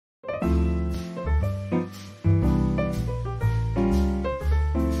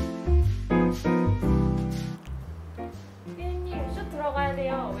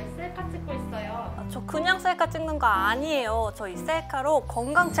저 그냥 셀카 찍는 거 아니에요. 저 이 셀카로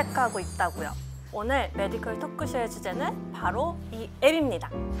건강 체크하고 있다고요. 오늘 메디컬 토크쇼의 주제는 바로 이 앱입니다.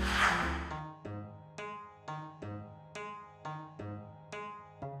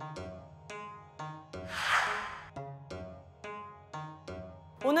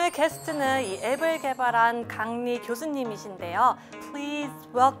 오늘 게스트는 이 앱을 개발한 강리 교수님이신데요. Please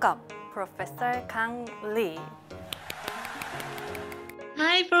welcome Professor Kang Lee.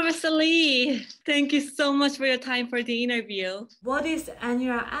 Hi, Professor Lee. Thank you so much for your time for the interview. What is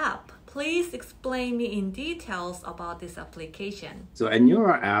Anura app? Please explain me in details about this application. So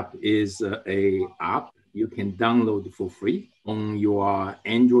Anura app is a app you can download for free on your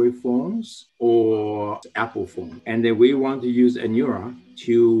Android phones or Apple phone. And then we want to use Anura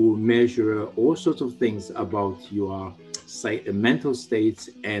to measure all sorts of things about your mental states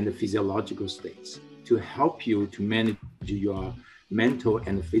and physiological states to help you to manage your mental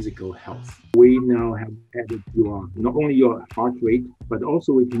and physical health. We now have added not only your heart rate, but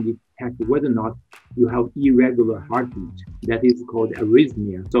also we can detect whether or not you have irregular heartbeat. That is called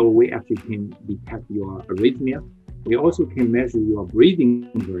arrhythmia. So we actually can detect your arrhythmia. We also can measure your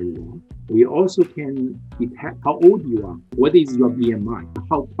breathing very well. We also can detect how old you are, what is your BMI,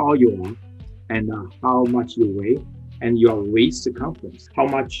 how tall you are, and how much you weigh, and your waist circumference, how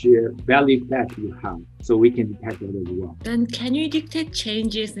much belly fat you have. So we can detect that as well. Then can you detect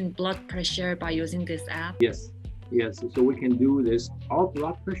changes in blood pressure by using this app? Yes. So we can do this. Our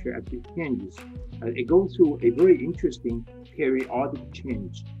blood pressure actually changes. It goes through a very interesting periodic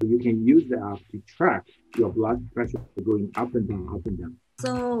change. You can use the app to track your blood pressure going up and down, up and down.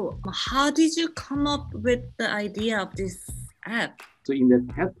 So how did you come up with the idea of this app? So in the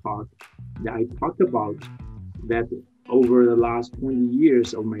TED Talk that I talked about that over the last 20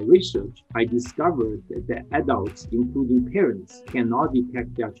 years of my research, I discovered that adults, including parents, cannot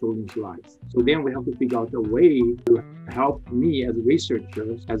detect their children's lives. So then we have to figure out a way to help me as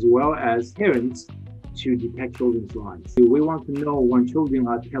researchers, as well as parents, to detect children's lives. We want to know when children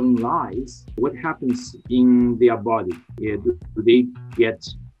are telling lies, what happens in their body. Do they get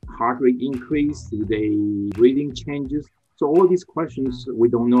heart rate increase? Do they breathing changes? So all these questions we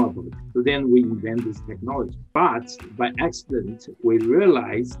don't know about. So then we invent this technology. But by accident, we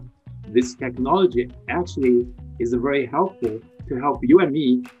realized this technology actually is very helpful to help you and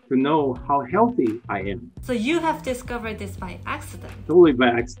me to know how healthy I am. So you have discovered this by accident? Totally by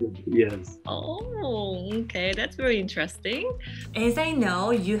accident, yes. Oh, okay, that's very interesting. As I know,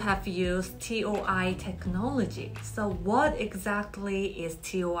 you have used TOI technology. So what exactly is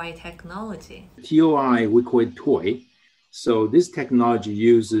TOI technology? TOI, we call it Toi. So this technology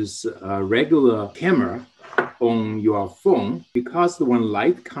uses a regular camera on your phone. Because when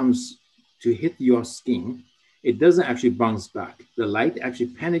light comes to hit your skin, it doesn't actually bounce back. The light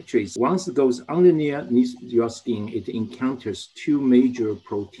actually penetrates. Once it goes underneath your skin, it encounters two major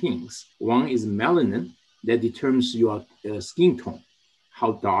proteins. One is melanin that determines your skin tone,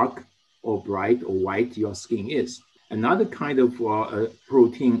 how dark or bright or white your skin is. Another kind of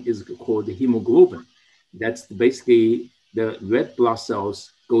protein is called hemoglobin. That's basically the red blood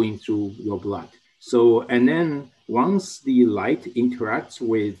cells going through your blood. So, and then once the light interacts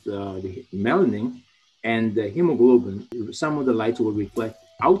with the melanin and the hemoglobin, some of the light will reflect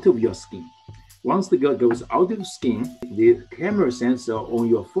out of your skin. Once it goes out of the skin, the camera sensor on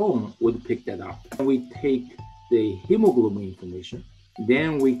your phone would pick that up. And we take the hemoglobin information,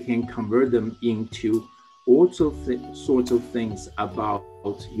 then we can convert them into all sorts of things about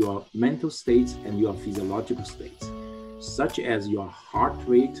your mental states and your physiological states, such as your heart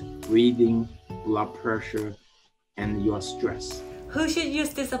rate, breathing, blood pressure, and your stress. Who should use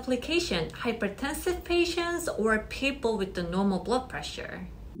this application? Hypertensive patients or people with the normal blood pressure?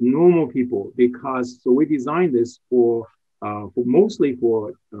 Normal people, because so we designed this for mostly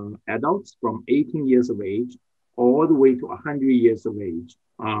for adults from 18 years of age all the way to 100 years of age.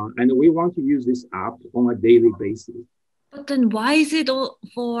 And we want to use this app on a daily basis. But then why is it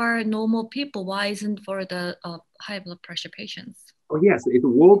for normal people? Why isn't for the high blood pressure patients? Oh, yes, it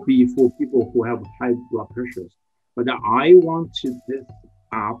will be for people who have high blood pressures. But I want this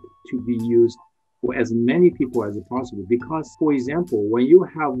app to be used for as many people as possible because, for example, when you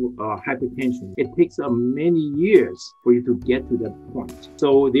have hypertension, it takes many years for you to get to that point.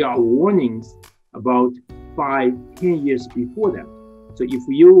 So there are warnings about 5-10 years before that. So if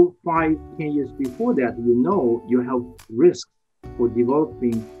you 5-10 years before that, you know you have risk for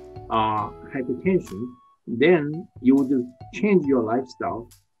developing hypertension, then you would change your lifestyle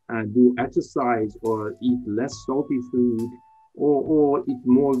do exercise or eat less salty food or eat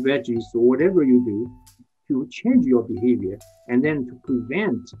more veggies or whatever you do to change your behavior and then to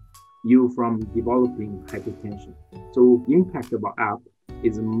prevent you from developing hypertension. So the impact of our app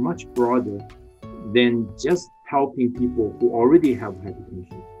is much broader than just helping people who already have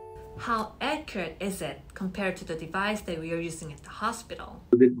hypertension. How accurate is it compared to the device that we are using at the hospital?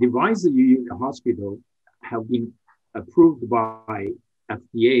 The devices you use in the hospital have been approved by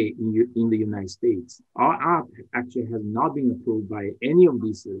FDA in the United States. Our app actually has not been approved by any of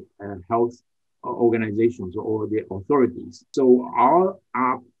these health organizations or the authorities. So our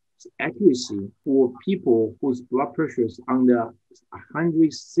app's accuracy for people whose blood pressure is under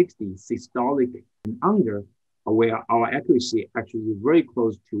 160 systolic and under, where our accuracy actually is very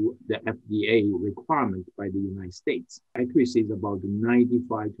close to the FDA requirement by the United States. Accuracy is about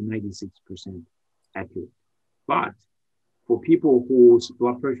 95 to 96% accurate. But for people whose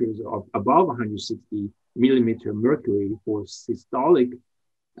blood pressure is above 160 millimeter mercury for systolic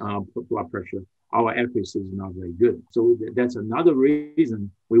blood pressure, our accuracy is not very good. So that's another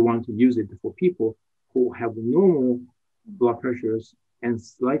reason we want to use it for people who have normal blood pressures and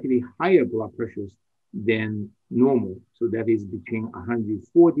slightly higher blood pressures than normal. So that is between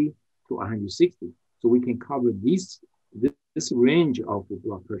 140 to 160. So we can cover this range of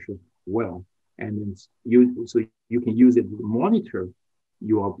blood pressure well. And then you can use it to monitor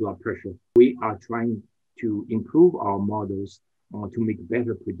your blood pressure. We are trying to improve our models to make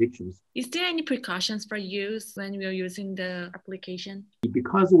better predictions. Is there any precautions for use when we are using the application?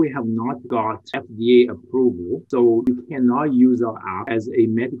 Because we have not got FDA approval, so you cannot use our app as a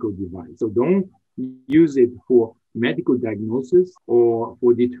medical device. So don't use it for medical diagnosis or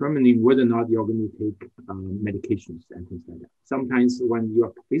for determining whether or not you're going to take medications and things like that. Sometimes when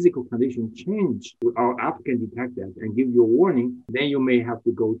your physical condition change, our app can detect that and give you a warning. Then you may have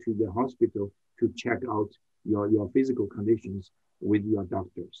to go to the hospital to check out your physical conditions with your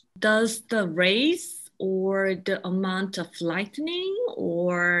doctors. Does the race or the amount of lightning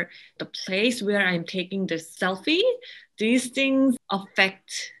or the place where I'm taking the selfie, these things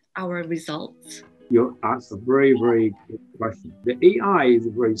affect our results? You asked a very, very good question. The AI is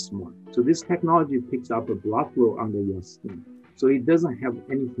very smart. So this technology picks up a blood flow under your skin. So it doesn't have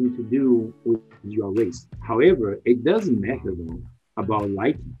anything to do with your race. However, it does matter though about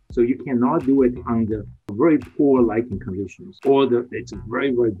lighting. So you cannot do it under very poor lighting conditions or it's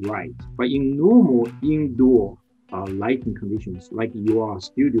very, very bright. But in normal indoor lighting conditions, like your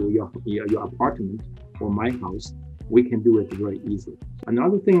studio, your apartment or my house, we can do it very easily.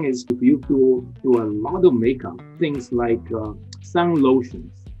 Another thing is if you do a lot of makeup, things like sun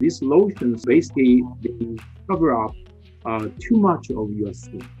lotions. These lotions basically they cover up too much of your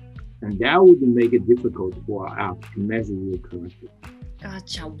skin. And that would make it difficult for our app to measure you correctly.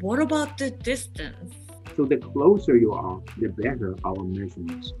 Gotcha. What about the distance? So the closer you are, the better our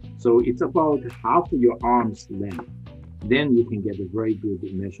measurements. So it's about half of your arm's length. Then you can get a very good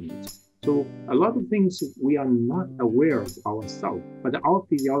measurement. So a lot of things we are not aware of ourselves, but our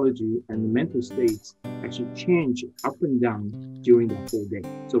physiology and mental states actually change up and down during the whole day.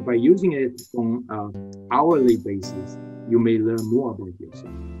 So by using it on an hourly basis, you may learn more about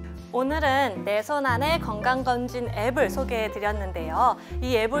yourself. 오늘은 내 손 안의 건강검진 앱을 소개해드렸는데요.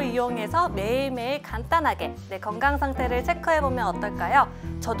 이 앱을 이용해서 매일매일 간단하게 내 건강 상태를 체크해보면 어떨까요?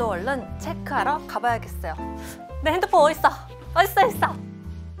 저도 얼른 체크하러 가봐야겠어요. 내 핸드폰 어딨어? 어딨어?